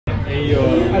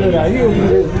Allora, io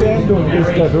essendo un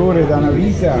pescatore da una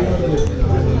vita,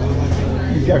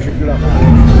 mi piace più la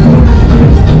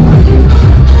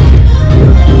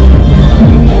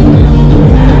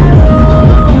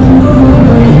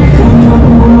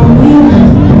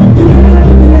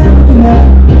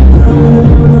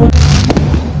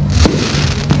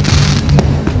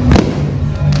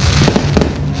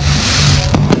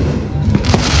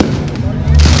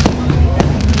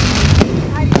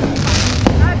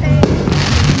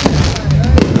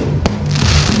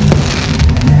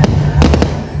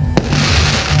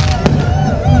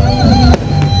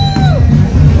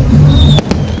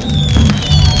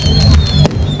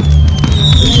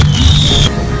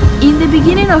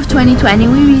of 2020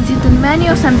 we visited many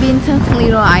of St. Vincent's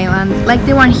little islands, like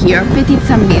the one here, Petit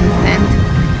St. Vincent.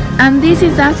 And this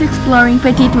is us exploring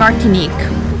Petit Martinique.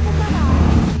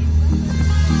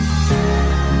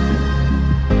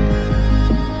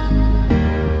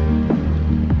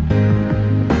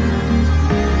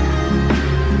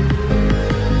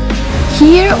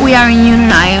 Here we are in Union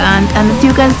Island, and as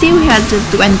you can see we had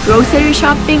just went grocery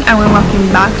shopping and we're walking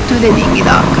back to the dinghy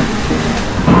dock.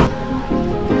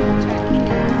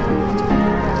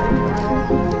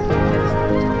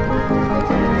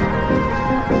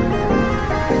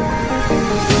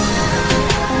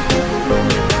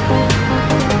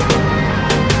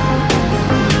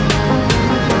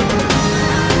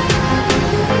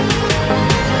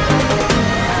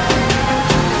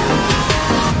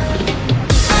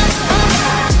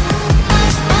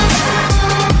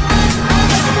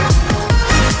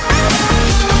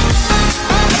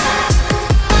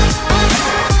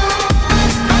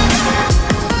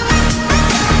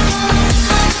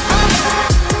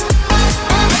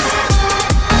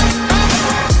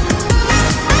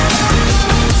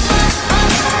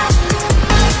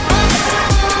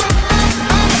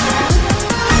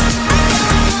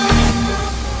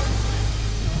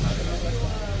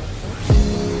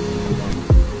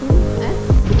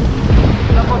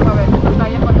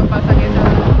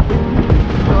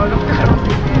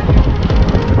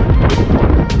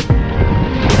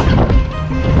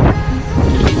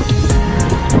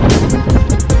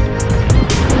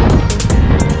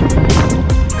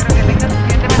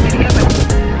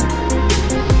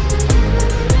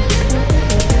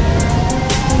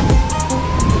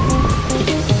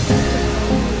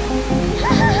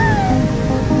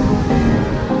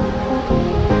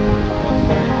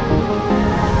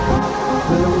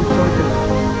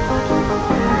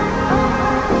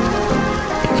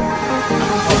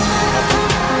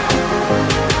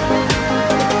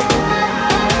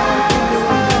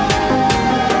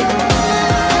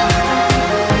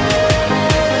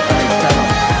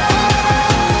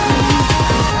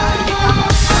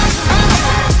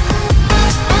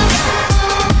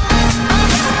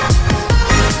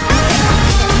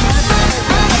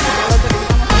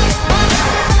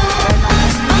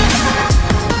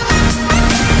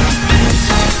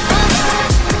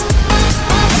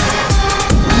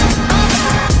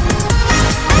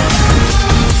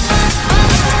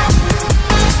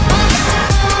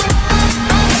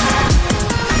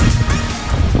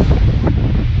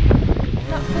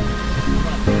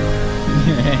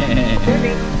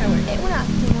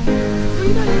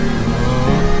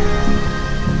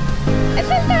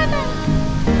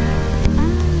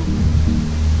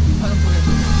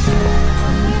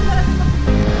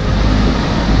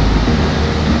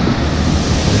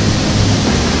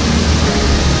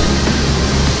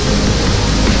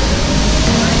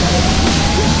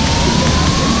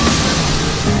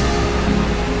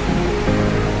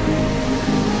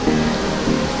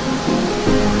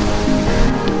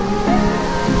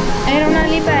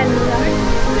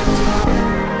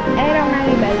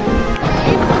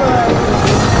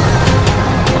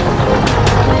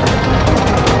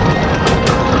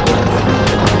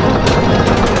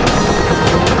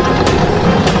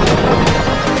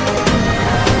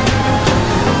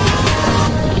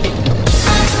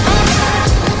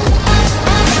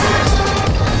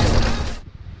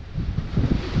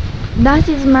 That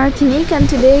is Martinique, and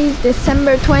today is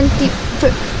December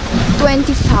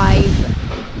 25.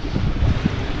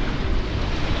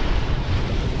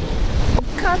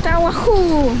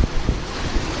 Wahoo!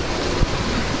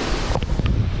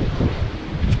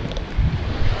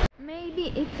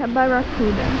 Maybe it's a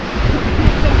barracuda.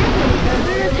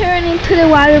 We're returning into the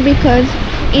water because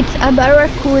it's a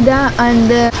barracuda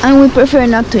and we prefer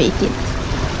not to eat it.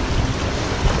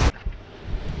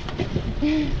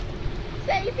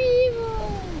 Sei vivo!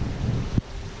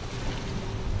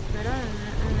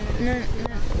 No.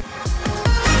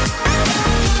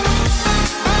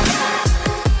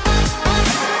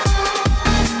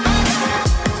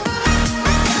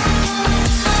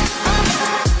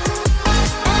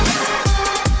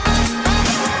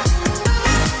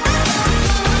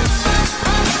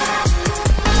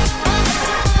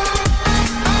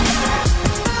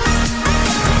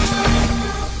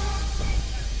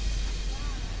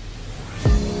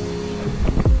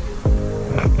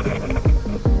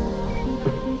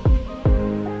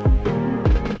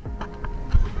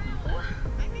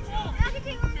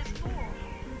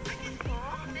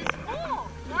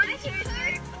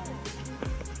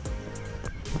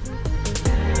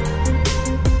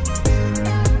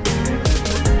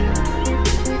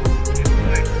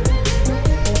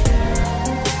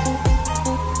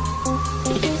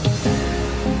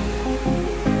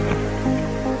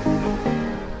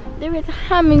 There's a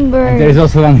hummingbird. There's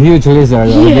also a huge lizard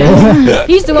over there.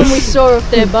 He's the one we saw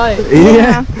off their boat.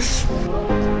 Yeah.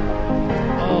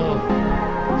 Oh.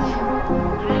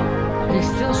 He's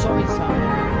still showing some.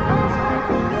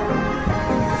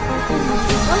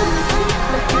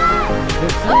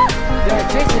 They're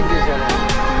chasing each other.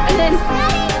 And then